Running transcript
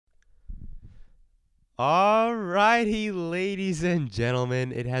All righty, ladies and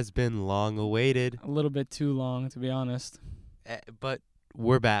gentlemen, it has been long awaited, A little bit too long, to be honest. but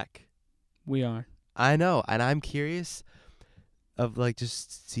we're back. We are. I know, and I'm curious of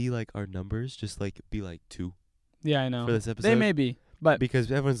just see our numbers just be 2 Yeah, I know. for this episode. They may be, but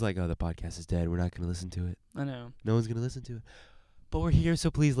because everyone's like, oh, the podcast is dead. We're not going to listen to it. I know. No one's going to listen to it. But we're here, so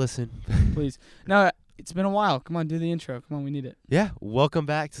please listen. Please. No, it's been a while. Come on, do the intro. Come on, we need it. Yeah, welcome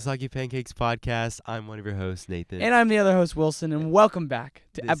back to Soggy Pancakes Podcast. I'm one of your hosts, Nathan. And I'm the other host, Wilson, and welcome back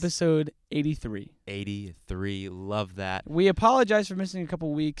to This- episode 83. 83. Love that. We apologize for missing a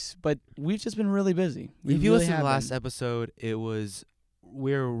couple weeks, but we've just been really busy. We If you really listened to have the last been. episode,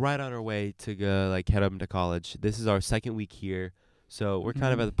 we're right on our way to go head up into college. This is our second week here, so we're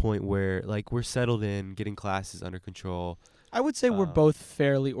kind of Mhm. at the point where we're settled in, getting classes under control. I would say we're um, both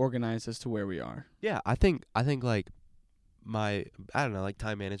fairly organized as to where we are. Yeah, I think my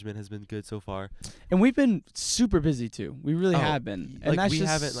time management has been good so far. And we've been super busy, too. We really Oh, have been. And that's we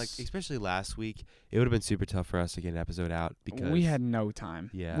just haven't especially last week. It would have been super tough for us to get an episode out because we had no time.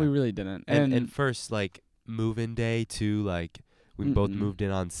 Yeah. We really didn't. and first move-in day too. We both Mm-mm. moved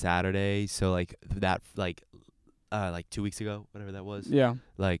in on Saturday, so that 2 weeks ago, whatever that was. yeah.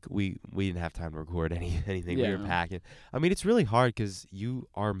 We didn't have time to record anything. We were Yeah. packing. I mean, it's really hard because you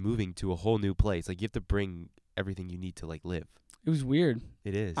are moving to a whole new place. You have to bring everything you need to live. It was weird.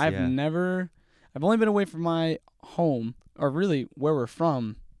 It is. I've yeah. only been away from my home, or really where we're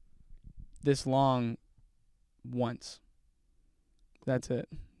from, this long once. That's it.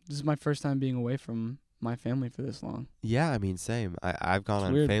 This is my first time being away from my family for this long. Yeah, I mean, same. I've gone It's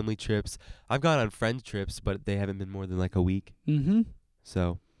on weird. family trips. I've gone on friend trips, but they haven't been more than a week. Mm-hmm.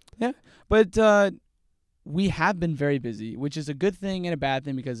 So But we have been very busy, which is a good thing and a bad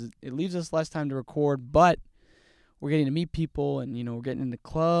thing because it leaves us less time to record, but we're getting to meet people and, we're getting into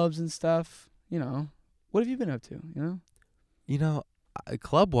clubs and stuff. What have you been up to,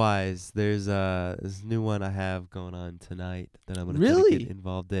 club-wise, there's this new one I have going on tonight that I'm gonna Really? get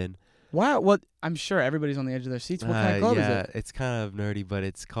involved in. Wow. Well, I'm sure everybody's on the edge of their seats. What kind of club yeah, is it? it's kind of nerdy, but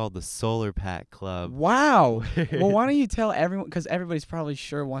it's called the Solar Pack Club. Wow. Well, why don't you tell everyone, because everybody's probably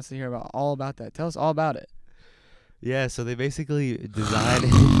wants to hear all about that. Tell us all about it. Yeah, so they basically designed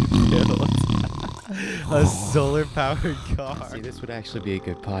and built a solar-powered car. See, this would actually be a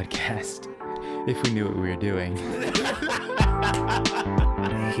good podcast if we knew what we were doing.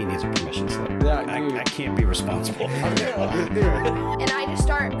 He needs a permission slip. Yeah, I can't be responsible. And I just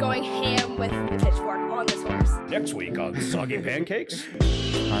start going ham with the pitchfork on this horse. Next week on Soggy Pancakes.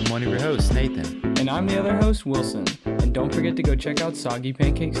 I'm one of your hosts, Nathan. And I'm the other host, Wilson. And don't forget to go check out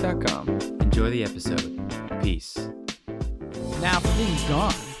soggypancakes.com. Enjoy the episode. Peace. Now, for being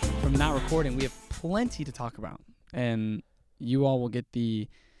gone from not recording, we have plenty to talk about. And you all will get the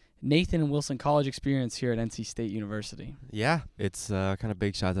Nathan and Wilson college experience here at NC State University. Yeah, it's kind of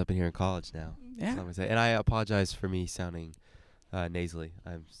big shots up in here in college now. That's Yeah. all I'm gonna say. And I apologize for me sounding nasally.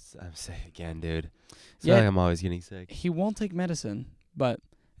 I'm sick again, dude. It's Yeah. like I'm always getting sick. He won't take medicine, but,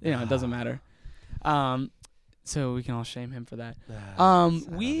 it doesn't matter. So we can all shame him for that. I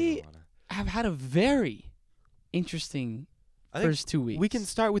don't we wanna. have had a very interesting I think first 2 weeks. we can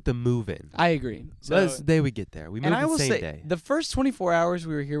start with the move-in. I agree. So that's the day we get there. We and moved I the will same say, day. the first 24 hours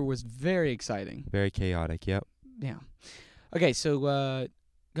we were here was very exciting. Very chaotic. Yep. Yeah. Okay, so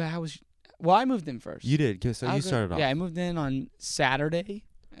how was? Well, I moved in first. You did. So I'll you go- started off. Yeah, I moved in on Saturday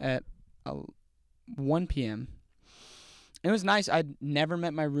at 1 p.m. It was nice. I'd never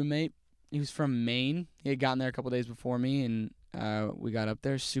met my roommate. He was from Maine. He had gotten there a couple days before me, and we got up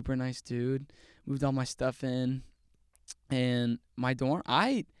there. Super nice dude. Moved all my stuff in, and my dorm.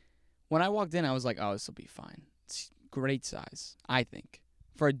 When I walked in, I was like, "Oh, this will be fine. It's great size, I think,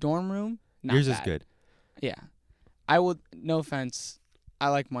 for a dorm room. Not Yours is bad. good. Yeah, I would. No offense, I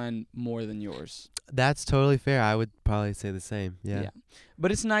like mine more than yours. That's totally fair. I would probably say the same. Yeah.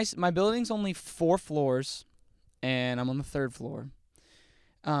 But it's nice. My building's only 4 floors, and I'm on the 3rd floor,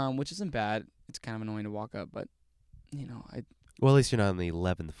 which isn't bad. It's kind of annoying to walk up, but Well, at least you're not on the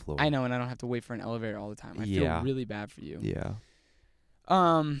 11th floor. I know, and I don't have to wait for an elevator all the time. I Yeah. feel really bad for you. Yeah.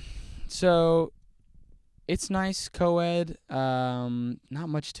 So it's nice, co-ed. Not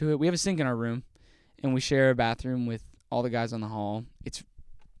much to it. We have a sink in our room, and we share a bathroom with all the guys on the hall. It's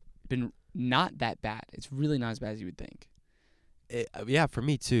been not that bad. It's really not as bad as you would think. Yeah, for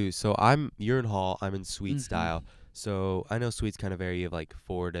me too. So you're in hall. I'm in suite Mhm. style. So I know suites kind of vary of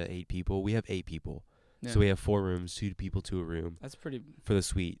 4 to 8 people. We have 8 people. Yeah. So we have 4 rooms, 2 people to a room That's pretty. for the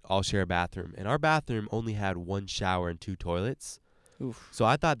suite. All share a bathroom. And our bathroom only had 1 shower and 2 toilets. Oof. So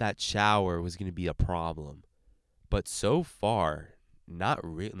I thought that shower was going to be a problem. But so far, not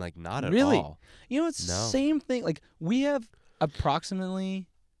not at Really? all. You know, it's the No. same thing. Like, we have approximately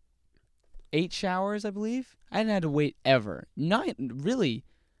 8 showers, I believe. I hadn't had to wait ever. Not really.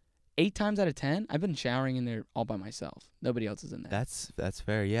 8 times out of 10, I've been showering in there all by myself. Nobody else is in there. That's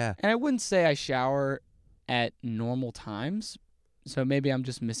fair. Yeah. And I wouldn't say I shower at normal times, so maybe I'm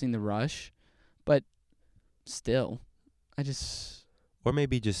just missing the rush. But still, I just... Or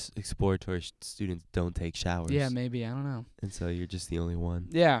maybe just exploratory students don't take showers. Yeah, maybe. I don't know. And so you're just the only one.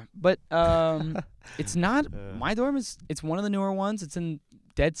 Yeah, but it's not... Uh. My dorm it's one of the newer ones. It's in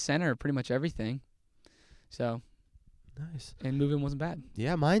dead center of pretty much everything. So, Nice. and moving wasn't bad.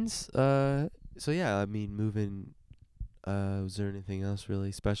 Yeah, mine's so yeah, I mean moving was there anything else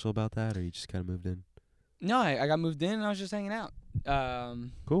really special about that, or you just kinda moved in? No, I got moved in and I was just hanging out.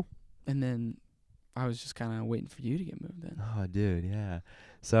 Cool. And then I was just kind of waiting for you to get moved in. Oh dude, yeah.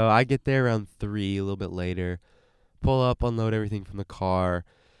 So I get there around 3, a little bit later, pull up, unload everything from the car.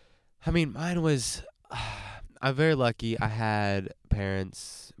 I mean, mine was I'm very lucky. I had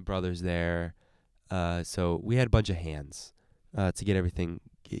parents, brothers there. So we had a bunch of hands to get everything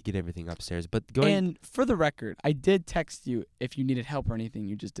upstairs. But going And for the record, I did text you if you needed help or anything.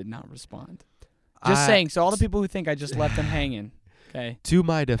 You just did not respond. Just saying. So all the people who think I just left them hanging. Okay. To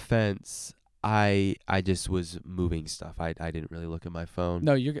my defense, I just was moving stuff. I didn't really look at my phone.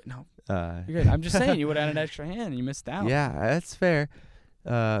 No, you're good. No, you're good. I'm just saying you would have had an extra hand and you missed out. Yeah, that's fair.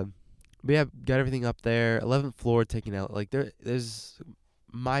 But yeah, got everything up there. 11th floor taken out. Like there's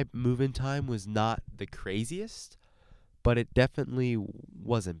my move-in time was not the craziest, but it definitely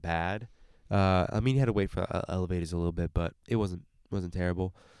wasn't bad. I mean, you had to wait for elevators a little bit, but it wasn't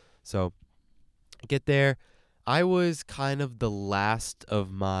terrible. So I get there. I was kind of the last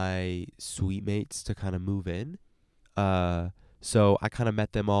of my suite mates to kind of move in. So I kind of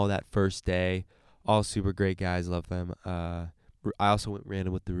met them all that first day. All super great guys, love them. I also went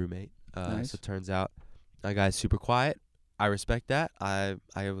random with the roommate. Nice. So it turns out that guy's super quiet. I respect that. I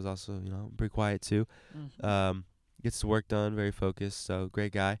was also, pretty quiet too. Gets the work done, very focused, so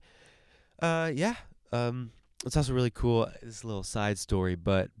great guy. Yeah. It's also really cool. This is a little side story,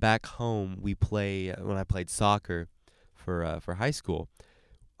 but back home when I played soccer for high school,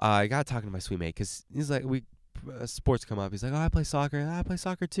 I got talking to my suite mate because he's like, sports come up. He's like, oh, I play soccer. I play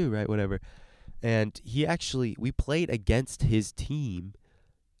soccer too, right? Whatever. And we played against his team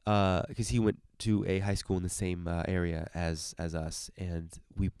because he went to a high school in the same area as us, and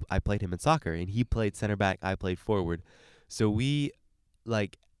I played him in soccer, and he played center back. I played forward, so we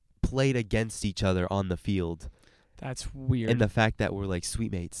played against each other on the field. That's weird. And the fact that we're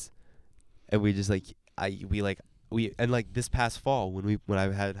suite mates, and we just this past fall when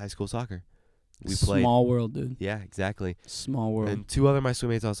I had high school soccer, we played. Small world, dude. Yeah, exactly. Small world. And 2 other of my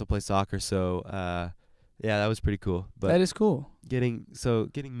suite mates also play soccer, so yeah, that was pretty cool. But that is cool. getting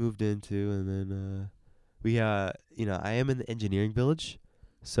moved into, and then we I am in the engineering village,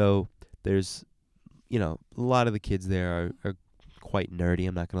 so there's a lot of the kids there are quite nerdy.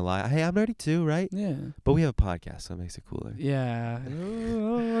 I'm not gonna lie. Hey, I'm nerdy too, right? Yeah. But we have a podcast, so it makes it cooler. Yeah.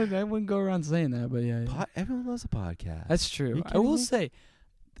 I wouldn't go around saying that, but yeah. Everyone loves a podcast. That's true. you I will kidding me? say,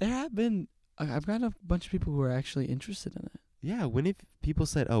 there have been. I've got a bunch of people who are actually interested in it. Yeah, when if people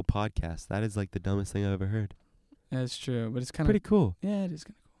said, "Oh, podcast," that is the dumbest thing I've ever heard. That's true, but it's kind Pretty of cool. Yeah, it is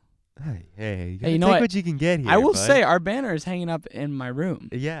kind of cool. Hey, Hey, you know take what? what you can get here. I will bud. say our banner is hanging up in my room.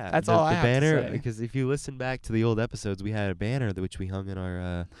 Yeah, That's the, all I the have to banner, say. because if you listen back to the old episodes, we had a banner which we hung in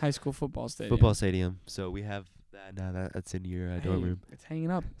our High school football stadium. football stadium. So we have that now. That's in your dorm Hey, room. It's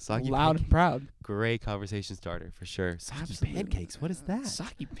hanging up. Soggy Loud and proud. Great conversation starter for sure. Soggy Absolutely. pancakes. What is that?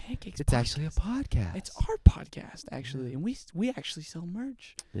 Soggy Pancakes. It's actually a podcast. podcast. It's our podcast actually, and we actually sell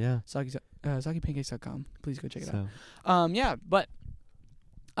merch. Yeah. SoggyPancakes.com. Please go check it So out. Yeah, but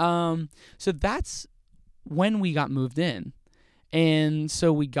so that's when we got moved in. And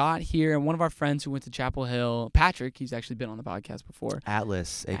so we got here, and one of our friends who went to Chapel Hill, Patrick, he's actually been on the podcast before.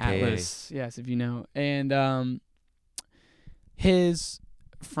 Atlas, aka Atlas, yes, if you know. And his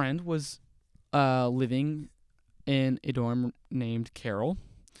friend was living in a dorm named Carroll.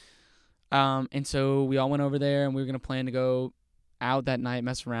 And so we all went over there, and we were going to plan to go out that night,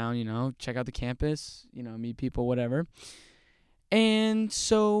 mess around, check out the campus, meet people, whatever. And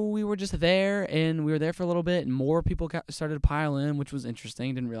so we were just there, and we were there for a little bit, and more people started to pile in, which was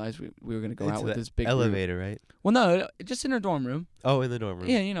interesting. Didn't realize we were going to go Into out with the this big group. elevator, right? Well, no, just in our dorm room. Oh, in the dorm room.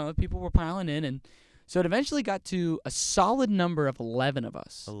 Yeah, people were piling in, and so it eventually got to a solid number of 11 of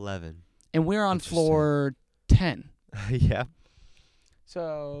us. 11. And we're on Interesting. floor 10. Yeah.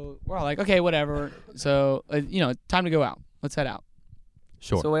 So we're all like, okay, whatever. So, time to go out. Let's head out.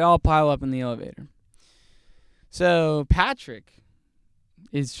 Sure. So we all pile up in the elevator. So Patrick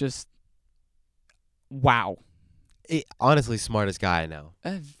is just wow. Honestly, smartest guy I know.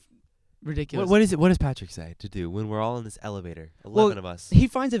 Ridiculous. What is it? What does Patrick say to do when we're all in this elevator? 11 of us. He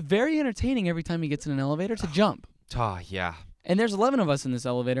finds it very entertaining every time he gets in an elevator to jump. Yeah. And there's 11 of us in this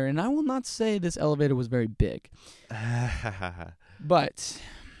elevator, and I will not say this elevator was very big. But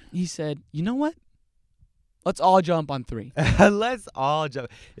he said, you know what? Let's all jump on 3. Let's all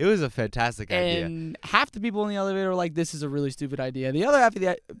jump. It was a fantastic idea. And half the people in the elevator were like, this is a really stupid idea. The other half of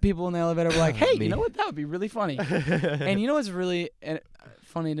the people in the elevator were like, hey, Me. you know what? That would be really funny. And you know what's really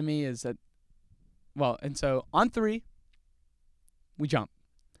funny to me is that, and so on 3, we jump.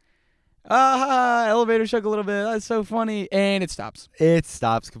 Elevator shook a little bit. That's so funny. And it stops. It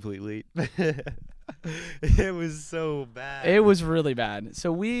stops completely. It was so bad. It was really bad.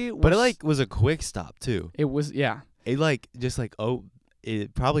 So But it was a quick stop too. It was, yeah. It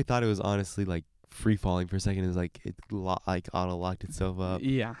it probably thought it was honestly like free falling for a second. It was like it auto locked itself up.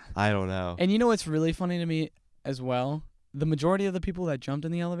 Yeah. I don't know. And you know what's really funny to me as well? The majority of the people that jumped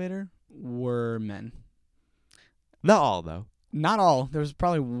in the elevator were men. Not all though. Not all. There was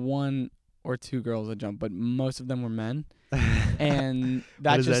probably 1 or 2 girls that jumped, but most of them were men. And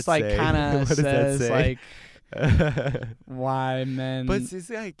that does just that like say? kind of What does that says say? like why men. But it's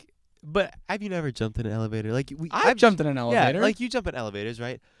like, have you never jumped in an elevator? Like I've jumped in an elevator. Yeah, like you jump in elevators,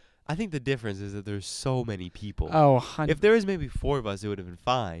 right? I think the difference is that there's so many people. Oh, if there was maybe 4 of us, it would have been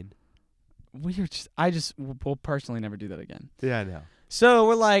fine. We'll personally never do that again. Yeah, I know. So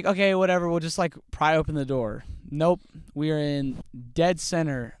we're like, okay, whatever. We'll just like pry open the door. Nope. We are in dead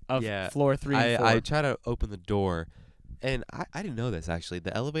center of floor 3 and 4. I try to open the door, and I didn't know this actually.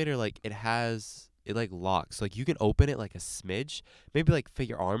 The elevator it locks. Like you can open it like a smidge, maybe like fit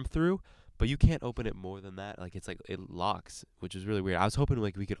your arm through, but you can't open it more than that. Like it's like it locks, which is really weird. I was hoping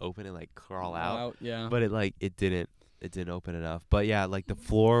like we could open it like crawl out, yeah. but it didn't open enough. But yeah, like the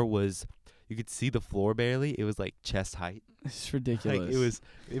floor was. You could see the floor barely. It was like chest height. It's ridiculous. Like it was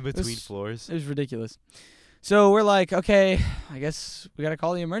in between floors. It was ridiculous. So we're like, okay, I guess we got to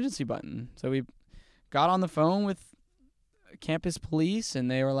call the emergency button. So we got on the phone with campus police, and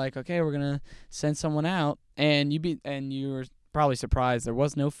they were like, okay, we're going to send someone out. And you were probably surprised. There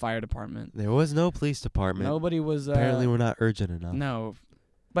was no fire department. There was no police department. Nobody was. Apparently, we're not urgent enough. No.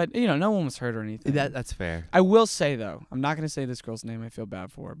 But, no one was hurt or anything. That's fair. I will say, though, I'm not going to say this girl's name. I feel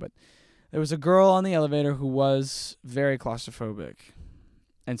bad for her, but there was a girl on the elevator who was very claustrophobic,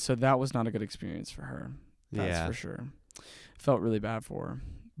 and so that was not a good experience for her. That's for sure. Felt really bad for her.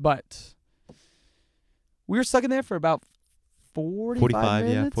 But we were stuck in there for about 45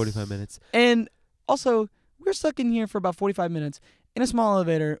 minutes. Yeah, 45 minutes. And also, we were stuck in here for about 45 minutes in a small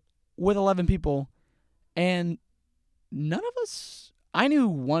elevator with 11 people, and none of us, I knew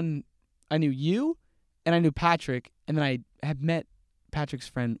you, and I knew Patrick, and then I had met Patrick's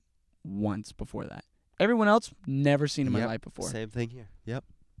friend once before that. Everyone else, never seen in my life before. Same thing here. Yep.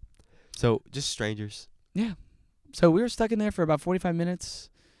 So, just strangers. Yeah. So we were stuck in there for about 45 minutes.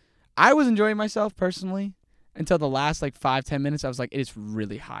 I was enjoying myself personally until the last 5-10 minutes. I was like, it is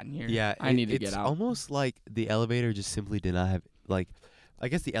really hot in here. Yeah. I need to get out. It's almost like the elevator just simply did not have, I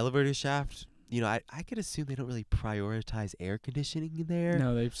guess the elevator shaft, I could assume they don't really prioritize air conditioning in there.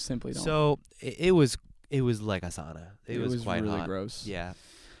 No, they simply don't. So, it was like a sauna. It was quite really hot. Gross. Yeah.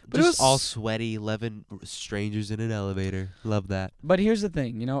 But just it was all sweaty, 11 strangers in an elevator. Love that. But here's the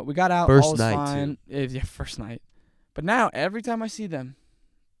thing, we got out. First all was night, fine. Yeah, first night. But now, every time I see them,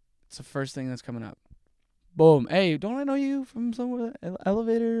 it's the first thing that's coming up. Boom. Hey, don't I know you from somewhere,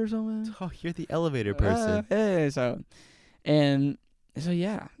 elevator or something? Oh, you're the elevator person. Hey, so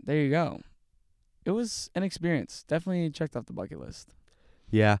yeah, there you go. It was an experience. Definitely checked off the bucket list.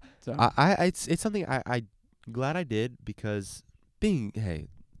 Yeah. So It's something I glad I did because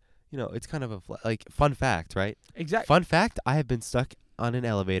it's kind of a fun fact, right? exactly. Fun fact, I have been stuck on an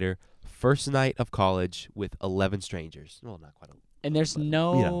elevator first night of college with 11 strangers. Well, not quite. And there's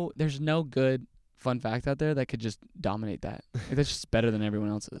but, there's no good fun fact out there that could just dominate that. That's just better than everyone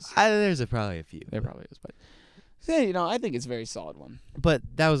else's. There's probably a few. There probably is, but yeah, I think it's a very solid one. But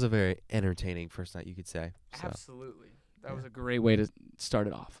that was a very entertaining first night, you could say. So. Absolutely. That was a great way to start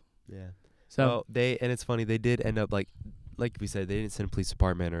it off. Yeah. So and it's funny, they did end up like we said, they didn't send a police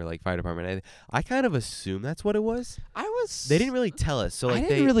department or fire department. I kind of assume that's what it was. They didn't really tell us. So I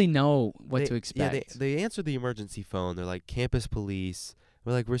didn't really know what to expect. Yeah, they answered the emergency phone. They're like, campus police.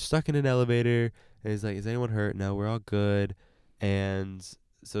 We're like, we're stuck in an elevator. And it's like, is anyone hurt? No, we're all good. And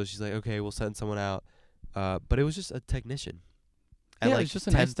so she's like, okay, we'll send someone out. But it was just a technine at Yeah, it was just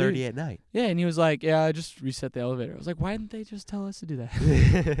a nice 10:30 dude. at night. Yeah, and he was like, yeah, I just reset the elevator. I was like, why didn't they just tell us to do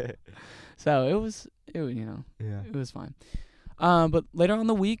that? So it was Yeah. it was fine. But later on in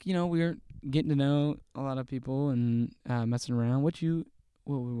the week, we were getting to know a lot of people and messing around. What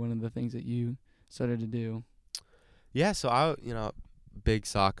were one of the things that you started to do? Yeah, so I, big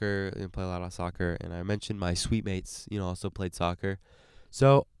soccer, play a lot of soccer, and I mentioned my suite mates, also played soccer.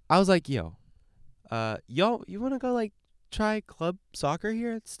 So I was like, y'all, you want to go, try club soccer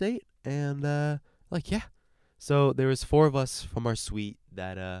here at State? And, yeah. So there was 4 of us from our suite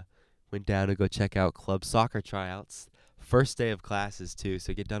that went down to go check out club soccer tryouts. First day of classes, too.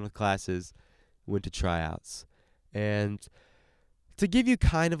 So get done with classes, went to tryouts. And to give you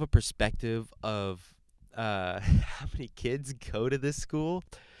kind of a perspective of how many kids go to this school,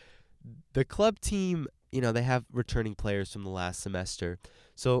 the club team, they have returning players from the last semester.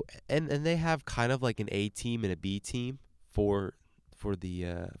 So and they have kind of like an A team and a B team for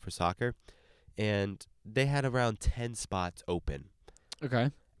soccer, and they had around 10 spots open.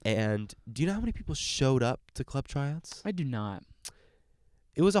 Okay. And do you know how many people showed up to club tryouts? I do not.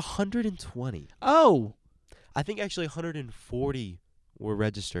 It was 120. Oh. I think actually 140 were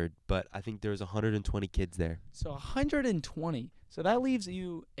registered, but I think there was 120 kids there. So 120. So that leaves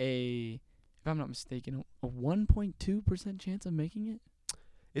you if I'm not mistaken, a 1.2% chance of making it?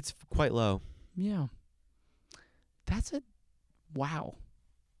 It's quite low. Yeah. That's wow.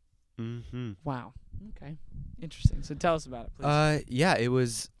 Mm-hmm. Wow. Okay. Interesting. So tell us about it, please. Yeah, it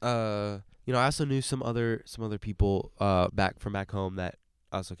was I also knew some other people back home that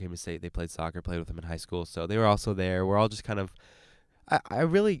also came to State. They played soccer, played with them in high school, so they were also there. We're all just kind of I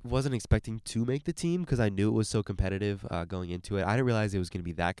really wasn't expecting to make the team because I knew it was so competitive going into it. I didn't realize it was going to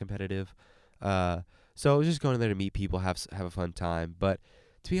be that competitive. So I was just going there to meet people, have a fun time. But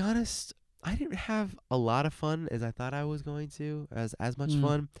to be honest, I didn't have a lot of fun as I thought I was going to, as much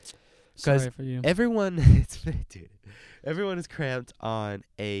fun. Because Sorry for you. everyone is cramped on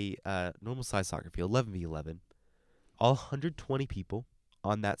a normal size soccer field, 11v11. All 120 people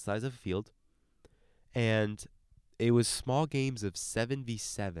on that size of a field. And it was small games of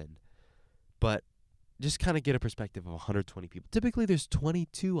 7v7. But just kind of get a perspective of 120 people. Typically, there's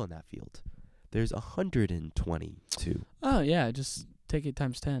 22 on that field. There's 122. Oh, yeah. Just take it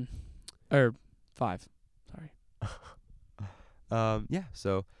times 10. Or 5. Sorry. Yeah,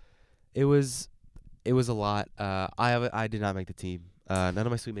 so it was a lot. I did not make the team. None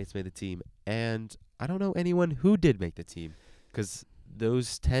of my suite mates made the team. And I don't know anyone who did make the team. Because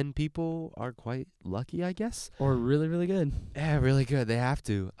those 10 people are quite lucky, I guess. Or really, really good. Yeah, really good. They have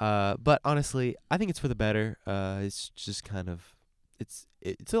to. But honestly, I think it's for the better. It's just kind of,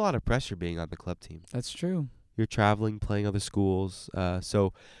 it's a lot of pressure being on the club team. That's true. You're traveling, playing other schools. So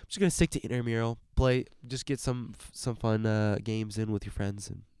I'm just gonna stick to intramural, just get some fun games in with your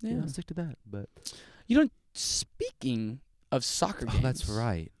friends, and stick to that. But speaking of soccer games, that's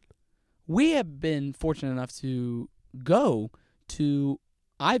right. We have been fortunate enough to go to.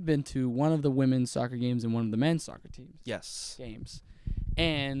 I've been to one of the women's soccer games and one of the men's soccer teams. Yes. Games,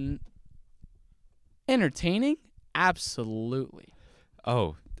 and entertaining, absolutely.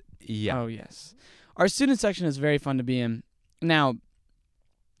 Oh, yeah. Oh yes. Our student section is very fun to be in. Now,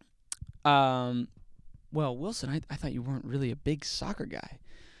 well, Wilson, I thought you weren't really a big soccer guy.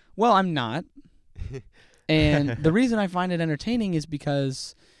 Well, I'm not. And the reason I find it entertaining is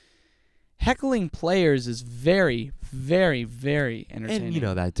because heckling players is very, very, very entertaining.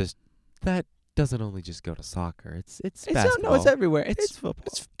 And that doesn't only just go to soccer. It's basketball. No, it's everywhere. It's football.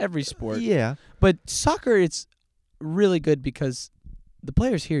 It's every sport. Yeah. But soccer, it's really good because the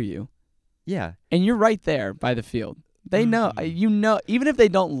players hear you. Yeah. And you're right there by the field. They know, even if they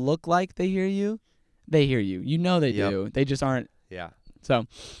don't look like they hear you, they hear you. You know they do. They just aren't. Yeah. So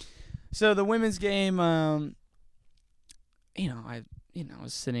the women's game, I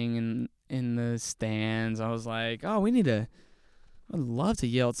was sitting in the stands. I was like, oh, I'd love to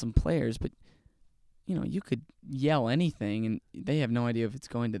yell at some players, but you could yell anything and they have no idea if it's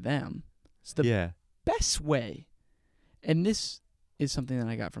going to them. It's the best way. And this is something that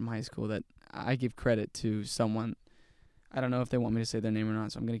I got from high school that I give credit to someone. I don't know if they want me to say their name or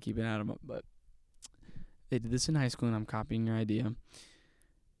not, so I'm going to keep it out of it. But they did this in high school, and I'm copying your idea.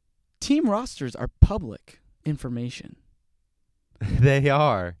 Team rosters are public information. They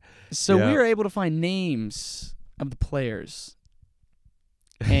are. So we were able to find names of the players.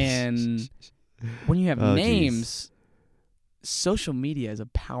 And when you have names, social media is a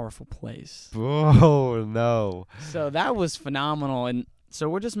powerful place. Oh, no. So that was phenomenal. And so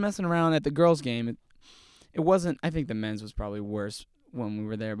we're just messing around at the girls' game. It wasn't, I think the men's was probably worse when we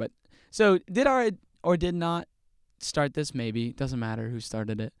were there. But so did or did not start this, maybe. Doesn't matter who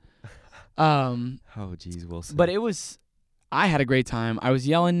started it. Oh, geez, Wilson. But I had a great time. I was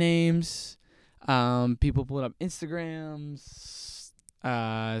yelling names. People pulled up Instagrams.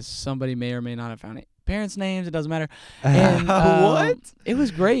 Somebody may or may not have found it. Parents' names, it doesn't matter. And, What? It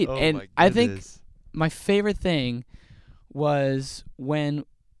was great. Oh and my I think goodness. my favorite thing was when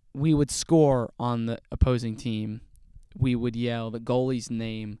we would score on the opposing team, we would yell the goalie's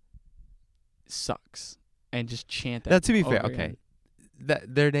name sucks and just chant that. Now, to be fair, over okay, again.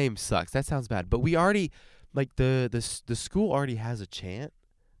 their name sucks. That sounds bad, but we already like the school already has a chant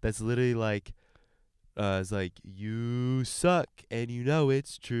that's literally like, it's like you suck and you know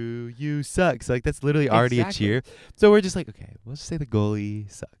it's true. You suck. So like that's literally already Exactly. a cheer. So we're just like, okay, we'll just say the goalie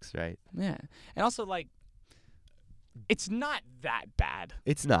sucks, right? Yeah. And also, like, it's not that bad.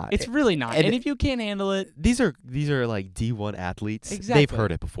 It's not. It's really not. and And if you can't handle it, these are like D1 athletes. They've Exactly.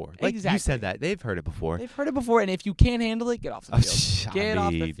 heard it before. Like you Exactly. said that they've heard it before. they've heard it before. And if you can't handle it, get off the Oh, field. I Get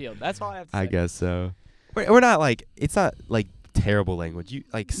off the mean, field. That's all I have to say. I guess so. We're not like, it's not like terrible language. You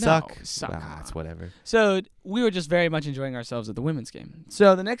like suck. suck. Nah, it's whatever. So we were just very much enjoying ourselves at the women's game.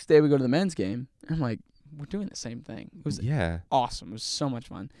 So the next day we go to the men's game. And I'm like, we're doing the same thing. It was Yeah. awesome. It was so much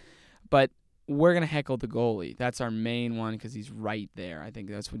fun. But we're going to heckle the goalie. That's our main one because he's right there. I think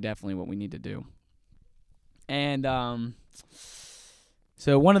that's definitely what we need to do. And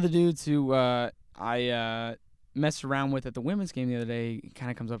so one of the dudes who I messed around with at the women's game the other day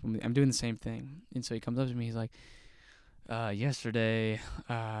kind of comes up with me. I'm doing the same thing. And so he comes up to me. He's like, yesterday,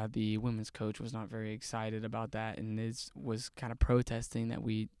 the women's coach was not very excited about that and was kind of protesting that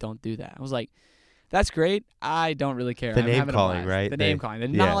we don't do that. I was like, that's great. I don't really care. The I'm name having a calling, blast. right? The They- name calling. They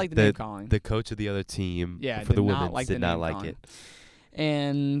did yeah, not like the name calling. The coach of the other team Yeah, for the did not women like the did not name like calling. it.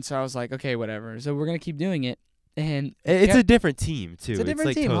 And so I was like, okay, whatever. So we're going to keep doing it. And It's yeah, a different team too. it's a different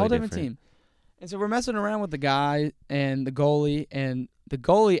like team, totally whole different team. And so we're messing around with the guy and the goalie, and the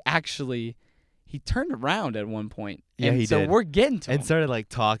goalie actually, he turned around at one point. Yeah, and he so did. we're getting to And him. started like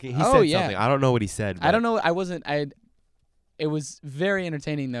talking. He Oh, said yeah. something. I don't know what he said. I don't know. It was very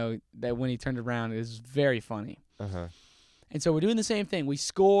entertaining though that when he turned around, it was very funny. Uh-huh. And so we're doing the same thing. We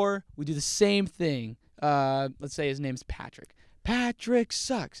score. We do the same thing. Let's say his name's Patrick. Patrick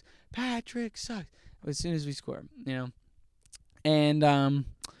sucks. Patrick sucks. As soon as we score, you know. And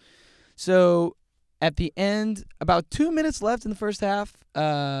so at the end, about 2 minutes left in the first half,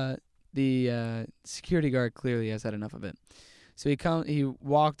 the security guard clearly has had enough of it. So he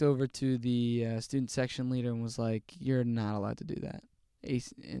walked over to the student section leader and was like, "You're not allowed to do that."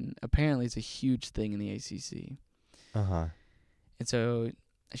 And apparently it's a huge thing in the ACC. Uh-huh. And so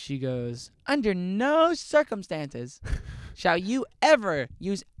she goes, "Under no circumstances shall you ever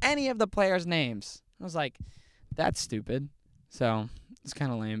use any of the players' names." I was like, that's stupid. So it's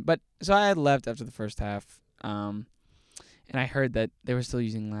kind of lame. But so I had left after the first half, and I heard that they were still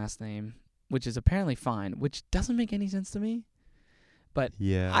using last name, which is apparently fine, which doesn't make any sense to me. But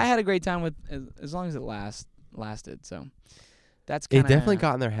Yeah. I had a great time with as long as it lasted. So that's kind It of definitely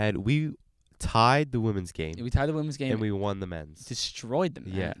got in their head. We tied the women's game We tied the women's game and we won the men's. destroyed them.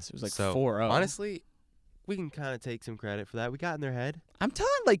 Yeah. It was like So, 4-0. Honestly, we can kind of take some credit for that. We got in their head. I'm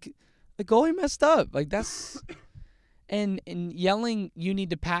telling like the goalie messed up. Like that's and yelling you need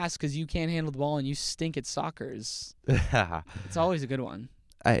to pass because you can't handle the ball and you stink at soccer is it's always a good one.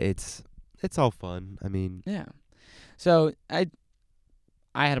 It's all fun. I mean, Yeah. So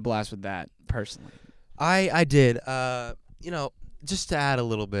I had a blast with that personally. I did. Just to add a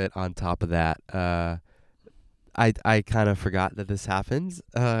little bit on top of that, I kind of forgot that this happened.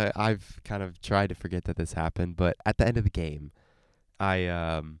 I've kind of tried to forget that this happened, but at the end of the game, I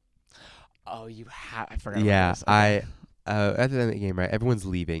Oh, I forgot. yeah, about this. Okay. at the end of the game, right? Everyone's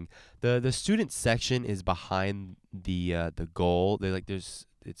leaving. The student section is behind the goal. It's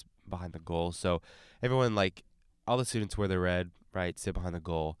behind the goal. So everyone, like, all the students wear their red, right? Sit behind the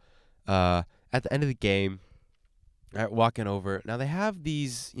goal. At the end of the game, walking over. Now they have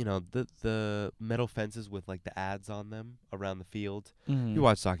these, the metal fences with like the ads on them around the field. Mhm. You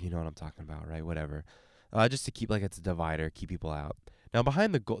watch soccer, you know what I'm talking about, right? Whatever. Just to keep like it's a divider, keep people out. Now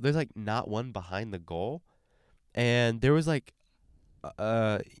behind the goal, there's like not one behind the goal, and there was like,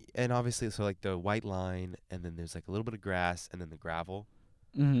 and obviously so like the white line, and then there's like a little bit of grass, and then the gravel.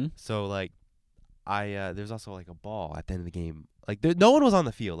 Mhm. So like, there's also like a ball at the end of the game. Like no one was on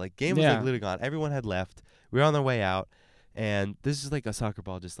the field. Like game was Yeah. like literally gone. Everyone had left. We were on their way out, and this is like a soccer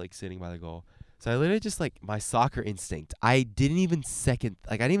ball just like sitting by the goal. So I literally just like my soccer instinct. I didn't even second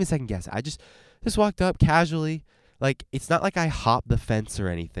guess. I just walked up casually. Like it's not like I hopped the fence or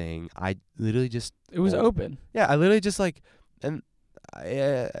anything. I literally just It was open. yeah. I literally just like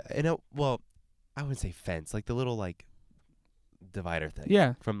well, I wouldn't say fence, like the little like divider thing.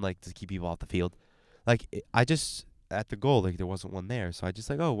 Yeah. From like to keep people off the field. Like I just at the goal, like there wasn't one there. So I just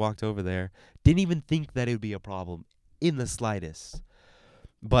walked over there. Didn't even think that it would be a problem in the slightest.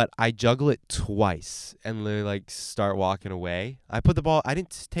 But I juggle it twice and literally start walking away. I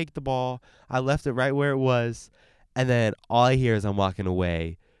didn't take the ball. I left it right where it was. And then all I hear as I'm walking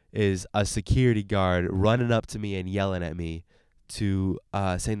away is a security guard running up to me and yelling at me to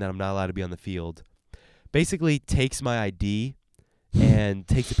saying that I'm not allowed to be on the field. Basically takes my ID and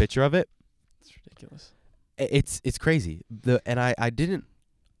takes a picture of it. It's ridiculous. It's crazy.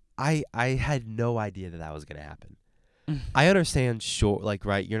 I had no idea that was going to happen. I understand, sure,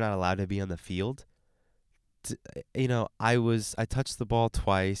 right, you're not allowed to be on the field. I touched the ball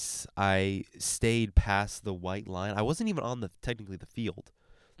twice. I stayed past the white line. I wasn't even on technically the field.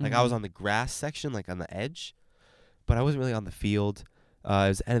 I was on the grass section, on the edge, but I wasn't really on the field. It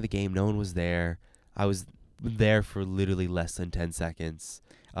was the end of the game. No one was there. I was there for literally less than 10 seconds.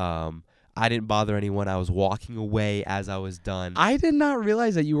 I didn't bother anyone. I was walking away as I was done. I did not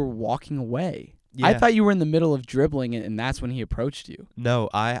realize that you were walking away. Yeah. I thought you were in the middle of dribbling it, and that's when he approached you. No,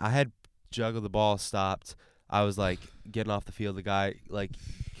 I had juggled the ball, stopped. I was getting off the field. The guy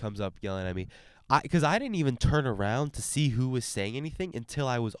comes up yelling at me. Because I didn't even turn around to see who was saying anything until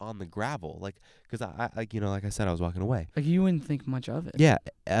I was on the gravel. Because like I said, I was walking away. You wouldn't think much of it. Yeah.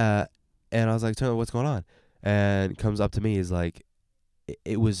 And I was like, what's going on? And comes up to me is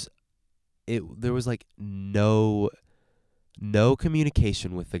there was no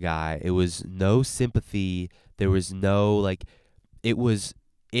communication with the guy. It was no sympathy. There was no it was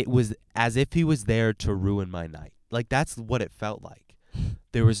as if he was there to ruin my night. That's what it felt like.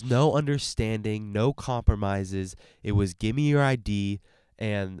 There was no understanding, no compromises. It was give me your ID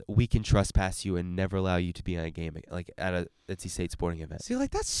and we can trespass you and never allow you to be on a game at a NC State sporting event. See,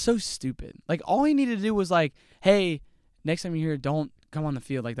 that's so stupid. All he needed to do was hey, next time you're here, don't come on the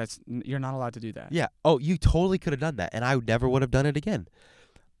field. You're not allowed to do that. Yeah. Oh, you totally could have done that, and I never would have done it again.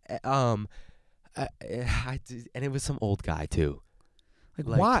 And it was some old guy too.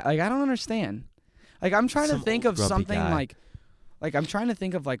 Why? I don't understand. I'm trying to think of something guy. I'm trying to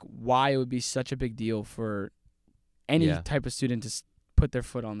think of why it would be such a big deal for any type of student to put their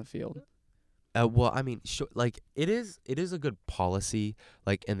foot on the field. Well, I mean, sure, it is a good policy,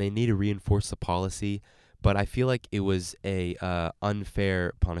 and they need to reinforce the policy. But I feel like it was a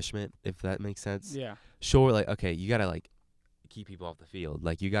unfair punishment, if that makes sense. Yeah. Sure, okay, you gotta keep people off the field.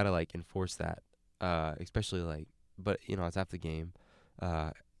 You gotta enforce that. Especially but it's after the game.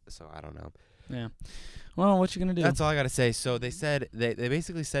 So I don't know. Yeah. Well, what you gonna do? That's all I gotta say. So they said they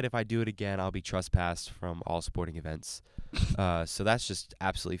basically said if I do it again, I'll be trespassed from all sporting events. So that's just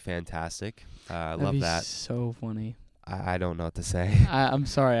absolutely fantastic. I love that. So funny. I don't know what to say. I'm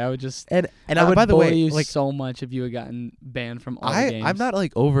sorry. I would just and I would by the way, you so much if you had gotten banned from all the games. I'm not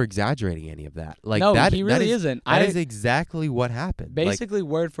over exaggerating any of that. No, that, he really isn't. That is exactly what happened. Basically,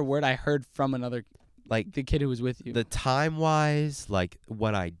 word for word, I heard from another the kid who was with you. The time wise,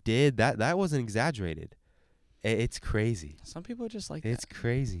 what I did, that wasn't exaggerated. It's crazy. Some people are just like it's that.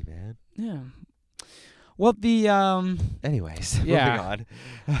 Crazy, man. Yeah. Well, anyways, yeah. moving on.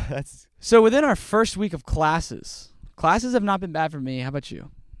 That's so within our first week of classes have not been bad for me. How about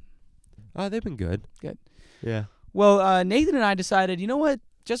you? They've been good. Good. Yeah. Well, Nathan and I decided, you know what?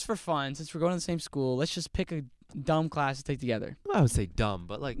 Just for fun, since we're going to the same school, let's just pick a dumb class to take together. Well, I would say dumb,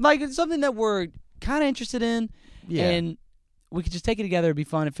 but it's something that we're kind of interested in, and we could just take it together. It'd be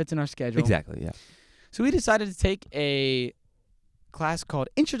fun. It fits in our schedule. Exactly. Yeah. So we decided to take a class called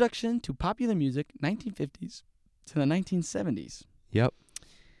Introduction to Popular Music, 1950s to the 1970s. Yep.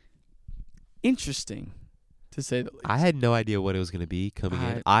 Interesting, to say the least. I had no idea what it was going to be coming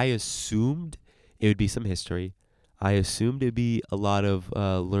in. I assumed it would be some history. I assumed it would be a lot of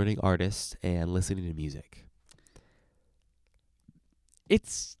learning artists and listening to music.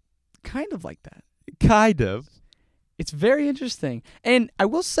 It's kind of like that. Kind of. It's very interesting. And I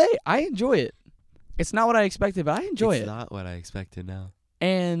will say, I enjoy it. It's not what I expected, but I enjoy it. It's not what I expected now.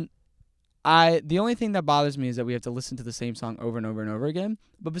 And the only thing that bothers me is that we have to listen to the same song over and over and over again.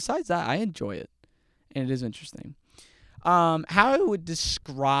 But besides that, I enjoy it. And it is interesting. How I would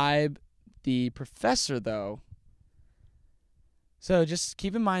describe the professor, though. So just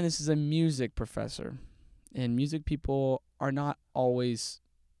keep in mind this is a music professor. And music people are not always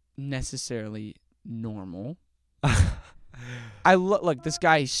necessarily normal. Look, this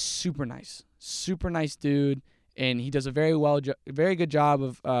guy is super nice dude, and he does a very good job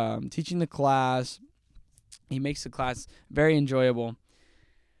of teaching the class. He makes the class very enjoyable.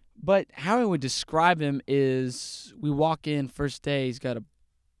 But how I would describe him is, we walk in first day, he's got a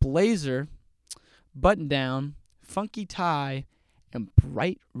blazer, button down, funky tie, and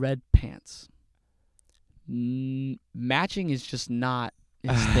bright red pants. matching is just not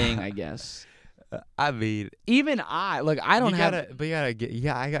his thing, I guess. I mean, Even I don't have. But you gotta get.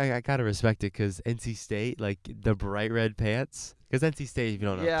 Yeah, I gotta respect it because NC State, like the bright red pants. Because NC State, if you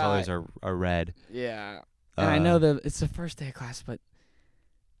don't know, Yeah, colors are red. Yeah, and I know that it's the first day of class, but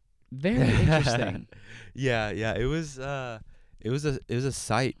very interesting. Yeah. It was a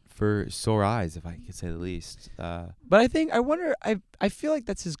sight for sore eyes, if I could say the least. But I feel like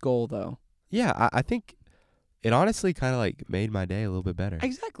that's his goal, though. Yeah, I think it honestly kind of like made my day a little bit better.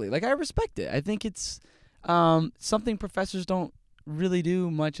 Exactly. Like, I respect it. I think it's something professors don't really do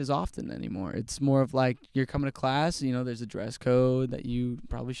much as often anymore. It's more of like you're coming to class, you know, there's a dress code that you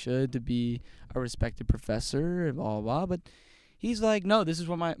probably should to be a respected professor and blah, blah, blah. But he's like, no, this is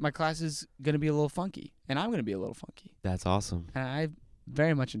what my class is going to be a little funky, and I'm going to be a little funky. That's awesome. And I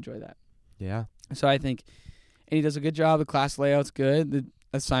very much enjoy that. Yeah. So I think, and he does a good job. The class layout's good. The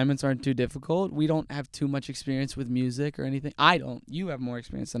assignments aren't too difficult. We don't have too much experience with music or anything. I don't. You have more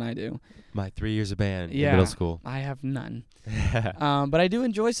experience than I do. My 3 years of band in Yeah. middle school. I have none. But I do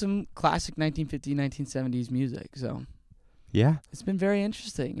enjoy some classic 1950s, 1970s music. So Yeah. it's been very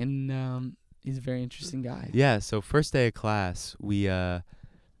interesting, and he's a very interesting guy. Yeah, so first day of class,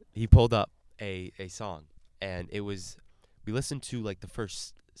 he pulled up a song, and we listened to like the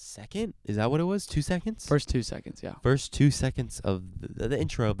first second. Is that what it was? 2 seconds? First 2 seconds, yeah. First 2 seconds of the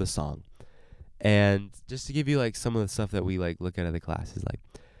intro of the song. And just to give you like some of the stuff that we like look at the class is like,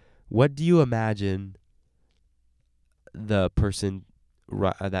 what do you imagine the person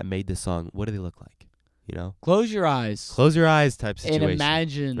that made the song, what do they look like? You know? Close your eyes Close your eyes type situation. and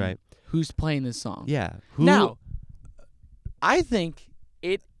imagine right? who's playing this song. Yeah. Now, I think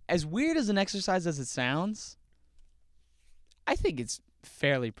it, as weird as an exercise as it sounds, I think it's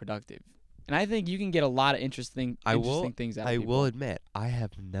fairly productive. And I think you can get a lot of interesting things out of I people. will admit, I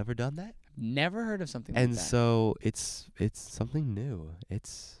have never done that. Never heard of something And like that. so it's something new.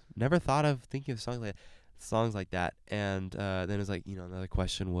 It's never thought of thinking of songs like that. And then it's like, you know, another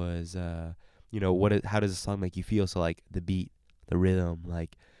question was, you know, how does a song make you feel? So like the beat, the rhythm,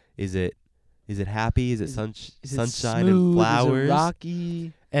 like is it happy? Is it Is it sunshine smooth? and flowers? Is it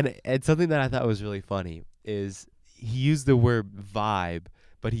rocky? And something that I thought was really funny is he used the word vibe,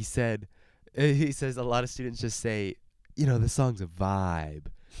 but he says a lot of students just say, you know, the song's a vibe.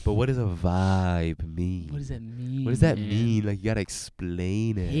 But what does a vibe mean? What does that mean? What does that man? mean? Like, you gotta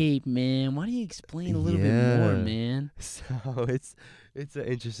explain it. Hey, man, why don't you explain a little bit more, Yeah. man? So it's an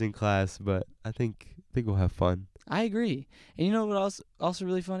interesting class, but I think we'll have fun. I agree. And you know what else also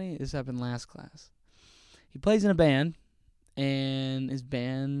really funny? This happened last class. He plays in a band, and his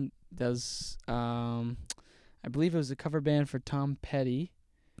band does, I believe it was a cover band for Tom Petty.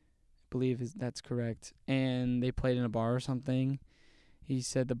 I believe that's correct. And they played in a bar or something. He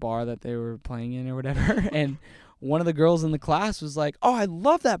said the bar that they were playing in or whatever. And one of the girls in the class was like, "Oh, I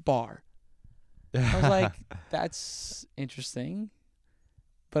love that bar." I was like, that's interesting,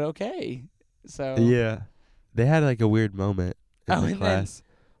 but okay. So Yeah, they had like a weird moment in Oh, the and then- class.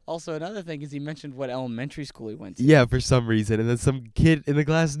 Also, another thing is he mentioned what elementary school he went to. Yeah, for some reason, and then some kid in the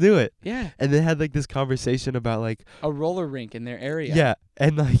class knew it, Yeah, and they had like this conversation about like, a roller rink in their area. yeah,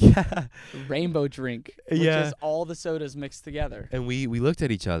 and like yeah, Rainbow drink, which Yeah. is all the sodas mixed together. and we looked at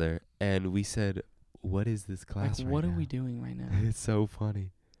each other and we said, "What is this Like, class? what right are we now?" doing right now? It's so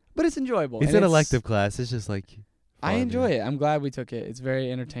funny. But it's enjoyable. It's and an elective class. It's just like I fun, enjoy yeah. it. I'm glad we took it. It's very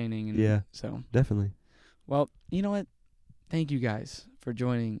entertaining. And Yeah. So, Definitely. well, you know what? Thank you guys for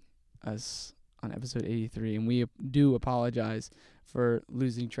joining us on episode 83, and we do apologize for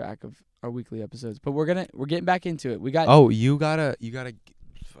losing track of our weekly episodes. But we're getting back into it. We got Oh, you gotta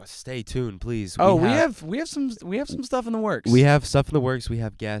stay tuned, please. we have some stuff in the works. We have stuff in the works. We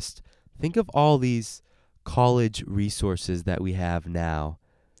have guests. Think of all these college resources that we have now.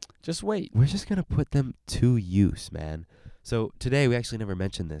 Just wait. We're just gonna put them to use, man. So today we actually never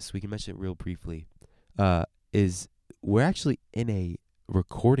mentioned this. We can mention it real briefly. Is we're actually in a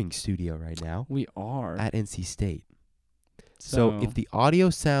recording studio right now We are. at NC State. So if the audio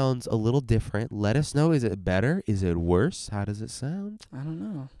sounds a little different, let us know. Is it better? Is it worse? How does it sound? I don't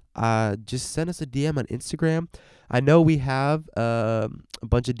know. Just send us a DM on Instagram. I know we have a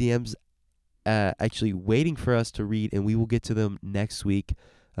bunch of DMs actually waiting for us to read, and we will get to them next week.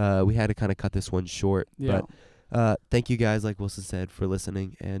 We had to kind of cut this one short, Yeah. but thank you guys, like Wilson said, for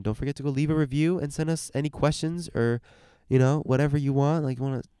listening. And don't forget to go leave a review and send us any questions or, you know, whatever you want. Like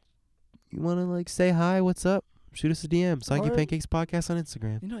you wanna like say hi, what's up? shoot us a DM. Soggy Or- Pancakes Podcast on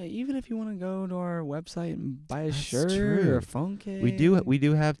Instagram. You know, even if you want to go to our website and buy a That's shirt true. or a phone case. We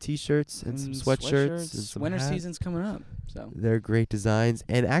do have T-shirts and some sweatshirts and some Winter hats. season's coming up. So. They're great designs,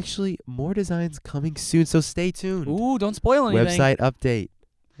 and actually more designs coming soon. So stay tuned. Ooh, don't spoil anything. Website update.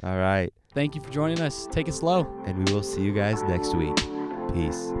 All right, Thank you for joining us. Take it slow. and we will see you guys next week.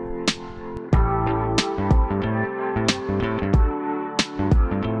 Peace.